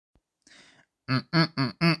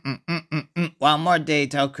One more day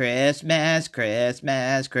till Christmas,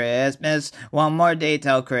 Christmas, Christmas. One more day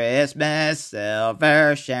till Christmas,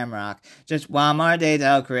 Silver Shamrock. Just one more day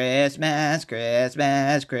till Christmas,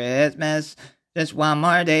 Christmas, Christmas. Just one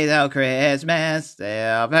more day till Christmas,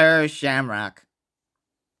 Silver Shamrock.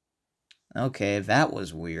 Okay, that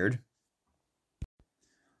was weird.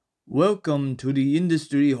 Welcome to the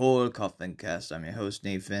Industry Horror Coffin Cast. I'm your host,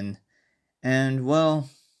 Nathan. And, well,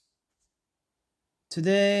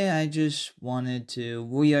 today I just wanted to...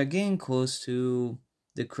 We are getting close to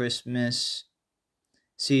the Christmas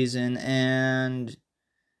season, and,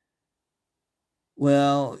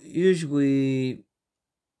 well, usually,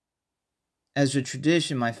 as a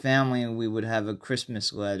tradition, my family, we would have a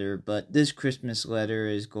Christmas letter, but this Christmas letter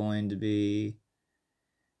is going to be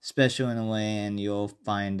special in a way, and you'll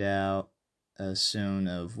find out soon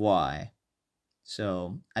of why.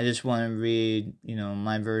 So, I just want to read,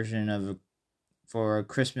 my version for a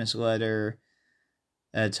Christmas letter,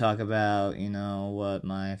 talk about, what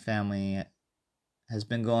my family has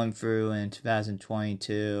been going through in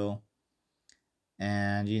 2022,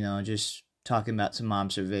 and, just talking about some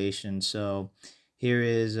observations. So, here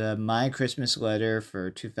is my Christmas letter for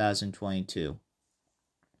 2022.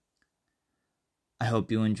 I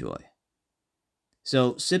hope you enjoy.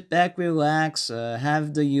 So, sit back, relax,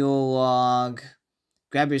 have the Yule log,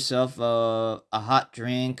 grab yourself a hot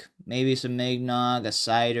drink, maybe some eggnog, a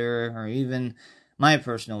cider, or even my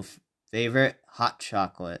personal favorite, hot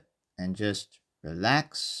chocolate, and just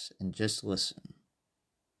relax and just listen.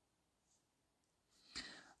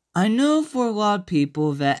 I know for a lot of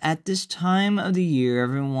people that at this time of the year,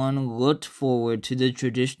 everyone looked forward to the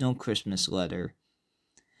traditional Christmas letter.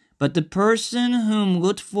 But the person whom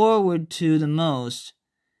looked forward to the most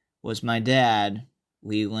was my dad,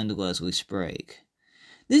 Leland Leslie Sprague.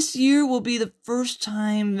 This year will be the first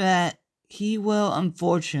time that he will,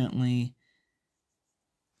 unfortunately,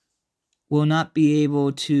 will not be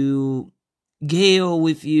able to gale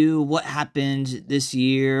with you what happened this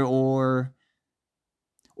year or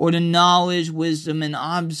the knowledge, wisdom, and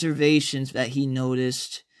observations that he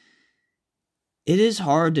noticed. It is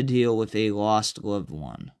hard to deal with a lost loved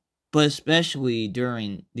one, but especially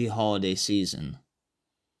during the holiday season.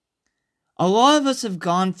 A lot of us have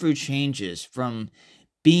gone through changes from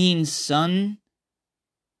being son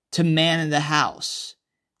to man of the house,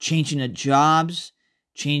 changing the jobs,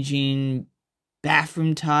 changing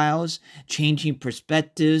bathroom tiles, changing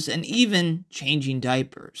perspectives, and even changing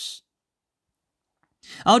diapers.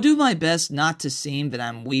 I'll do my best not to seem that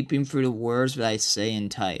I'm weeping through the words that I say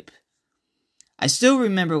and type. I still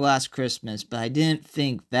remember last Christmas, but I didn't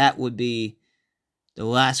think that would be the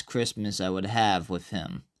last Christmas I would have with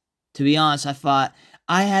him. To be honest, I thought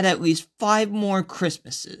I had at least 5 more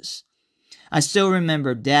Christmases. I still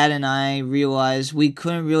remember Dad and I realized we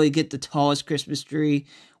couldn't really get the tallest Christmas tree.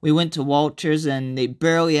 We went to Walter's and they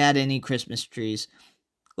barely had any Christmas trees.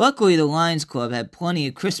 Luckily, the Lions Club had plenty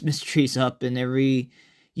of Christmas trees up, and every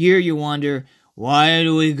year you wonder, why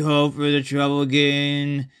do we go for the trouble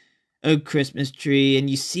getting a Christmas tree? And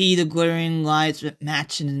you see the glittering lights that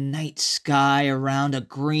match in the night sky around a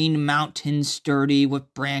green mountain sturdy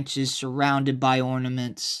with branches surrounded by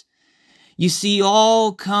ornaments. You see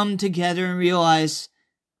all come together and realize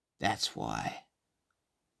that's why.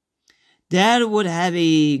 Dad would have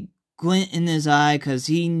a glint in his eye because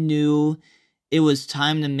he knew it was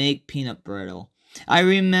time to make peanut brittle. I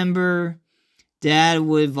remember Dad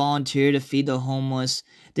would volunteer to feed the homeless.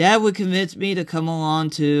 Dad would convince me to come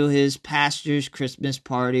along to his pastor's Christmas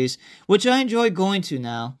parties, which I enjoy going to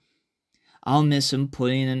now. I'll miss him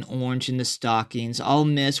putting an orange in the stockings. I'll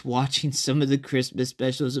miss watching some of the Christmas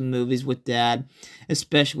specials and movies with Dad,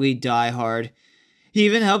 especially Die Hard. He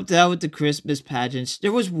even helped out with the Christmas pageants.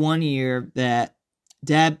 There was one year that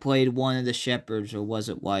Dad played one of the shepherds, or was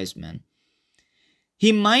it wise men?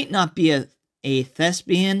 He might not be a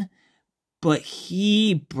thespian, but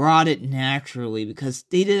he brought it naturally because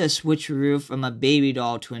they did a switcheroo from a baby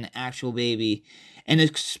doll to an actual baby. And the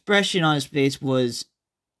expression on his face was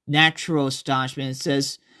natural astonishment. It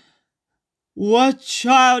says, "What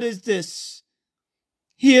child is this?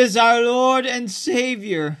 He is our Lord and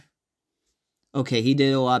Savior." Okay, he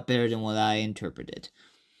did a lot better than what I interpreted.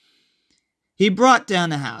 He brought down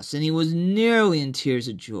the house, and he was nearly in tears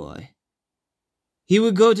of joy. He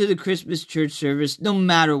would go to the Christmas church service no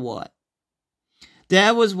matter what.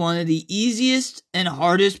 Dad was one of the easiest and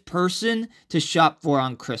hardest person to shop for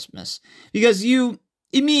on Christmas, because you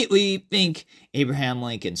immediately think Abraham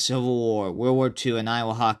Lincoln, Civil War, World War II, and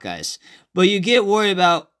Iowa Hawkeyes, but you get worried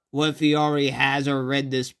about what if he already has or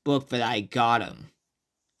read this book that I got him.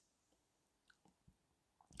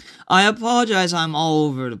 I apologize, I'm all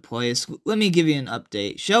over the place. Let me give you an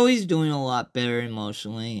update. Shelly's doing a lot better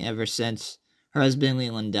emotionally ever since her husband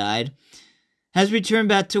Leland died. Has returned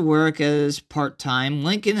back to work as part-time.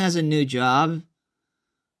 Lincoln has a new job.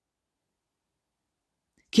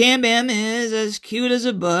 Cam Bam is as cute as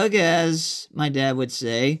a bug, as my dad would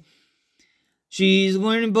say. She's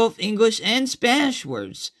learning both English and Spanish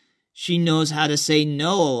words. She knows how to say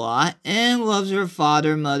no a lot and loves her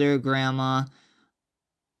father, mother, grandma,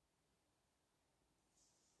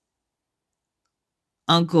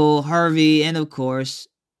 Uncle Harvey, and of course,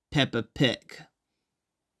 Peppa Pig.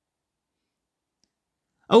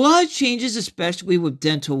 A lot of changes, especially with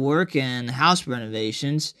dental work and house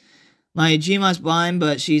renovations. My Gma's blind,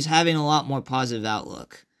 but she's having a lot more positive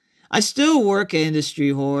outlook. I still work at Industry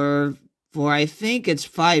Horror for I think it's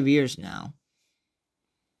 5 years now.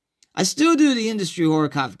 I still do the Industry Horror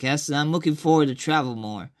Podcast, and I'm looking forward to travel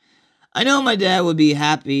more. I know my dad would be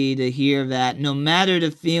happy to hear that no matter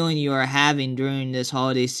the feeling you are having during this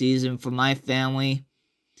holiday season for my family,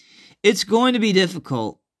 it's going to be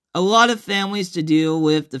difficult. A lot of families to deal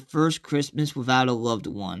with the first Christmas without a loved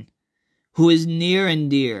one who is near and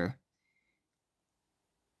dear.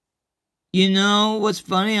 You know what's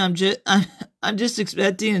funny? I'm just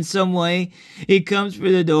expecting in some way he comes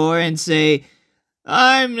through the door and say,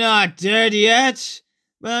 "I'm not dead yet,"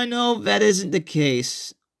 but I know that isn't the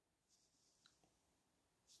case.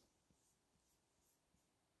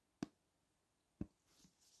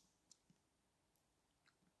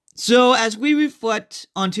 So, as we reflect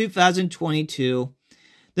on 2022,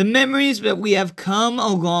 the memories that we have come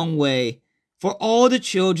a long way. For all the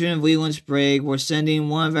children of Leland Sprague, we're sending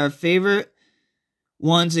one of our favorite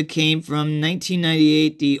ones that came from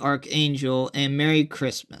 1998, The Archangel, and Merry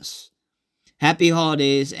Christmas. Happy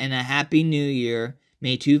holidays and a happy new year.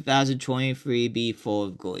 May 2023 be full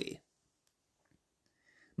of glee.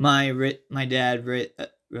 My dad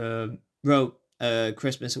wrote a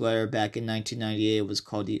Christmas letter back in 1998. It was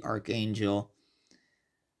called The Archangel.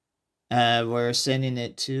 We're sending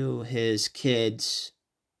it to his kids.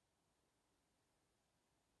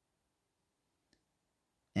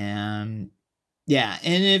 And yeah,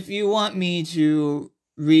 and if you want me to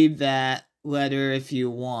read that letter, if you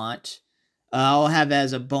want, I'll have that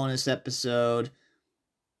as a bonus episode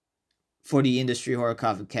for the Industry Horror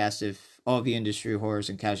Coffee Cast if all of you industry horrors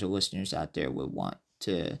and casual listeners out there would want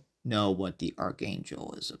to know what the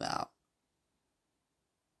Archangel is about.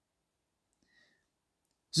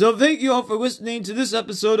 So thank you all for listening to this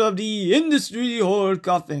episode of the Industry Horror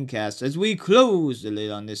Coffin Cast. As we close the lid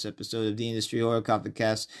on this episode of the Industry Horror Coffin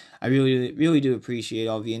Cast, I really do appreciate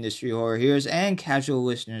all the industry horror hearers and casual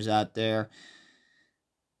listeners out there.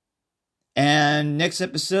 And next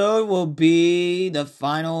episode will be the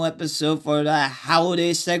final episode for the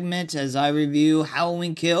holiday segment as I review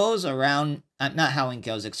Halloween Kills around... not Halloween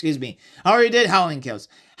Kills, excuse me. I already did Halloween Kills.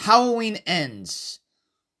 Halloween Ends.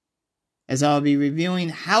 As I'll be reviewing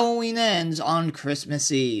Halloween Ends on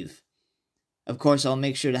Christmas Eve. Of course, I'll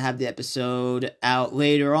make sure to have the episode out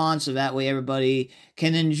later on so that way everybody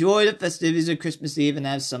can enjoy the festivities of Christmas Eve and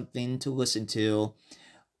have something to listen to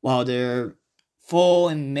while they're full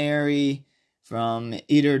and merry from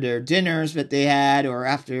either their dinners that they had or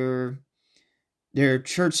after their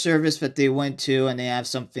church service that they went to, and they have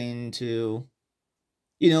something to,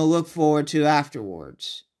 look forward to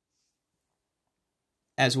afterwards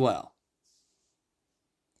as well.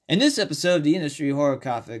 And this episode of the Industry Horror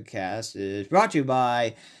Coffin Cast is brought to you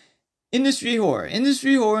by Industry Horror.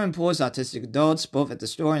 Industry Horror employs autistic adults both at the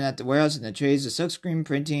store and at the warehouse in the trades of silkscreen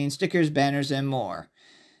printing, stickers, banners, and more.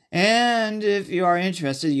 And if you are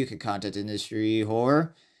interested, you can contact Industry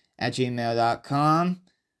Horror at gmail.com.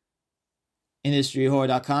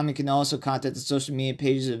 IndustryHorror.com. You can also contact the social media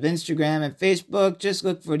pages of Instagram and Facebook. Just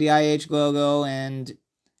look for the IH logo and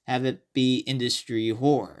have it be Industry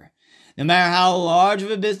Horror. No matter how large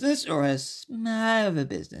of a business or as small of a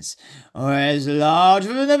business or as large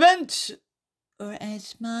of an event or as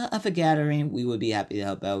small of a gathering, we would be happy to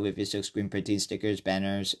help out with your silkscreen printing, stickers,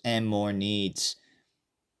 banners, and more needs.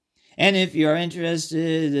 And if you are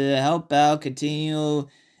interested to help out continue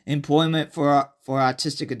employment for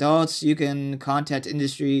autistic adults, you can contact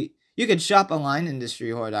Industry. You can shop online,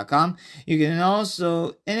 industryhorror.com. You can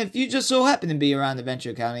also, and if you just so happen to be around the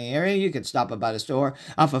Ventura County area, you can stop by the store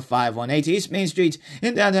off of 518 East Main Street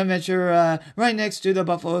in downtown Ventura, right next to the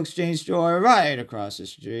Buffalo Exchange store, right across the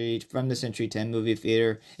street from the Century 10 movie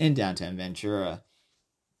theater in downtown Ventura.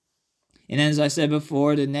 And as I said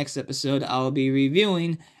before, the next episode I'll be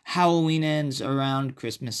reviewing Halloween Ends around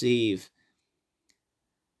Christmas Eve.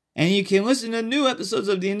 And you can listen to new episodes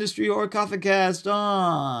of the Industry Horror Coffin Cast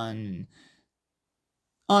on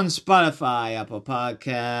on Spotify, Apple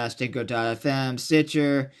Podcast, Anchor.fm,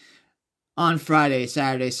 Stitcher, on Friday,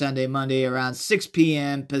 Saturday, Sunday, Monday, around 6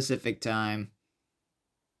 p.m. Pacific Time.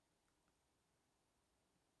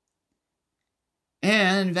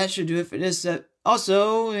 And that should do it for this.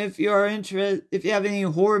 Also, if you have any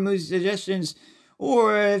horror movie suggestions,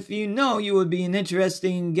 or if you know you would be an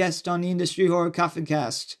interesting guest on the Industry Horror Coffin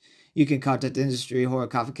Cast, you can contact the Industry Horror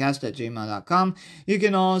Coffin Cast at gmail.com. You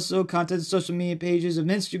can also contact the social media pages of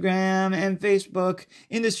Instagram and Facebook,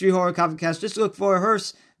 Industry Horror Coffin Cast. Just look for a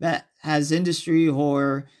hearse that has industry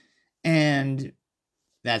horror, and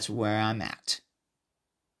that's where I'm at.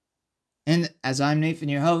 And as I'm Nathan,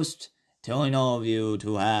 your host, telling all of you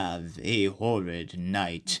to have a horrid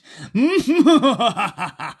night.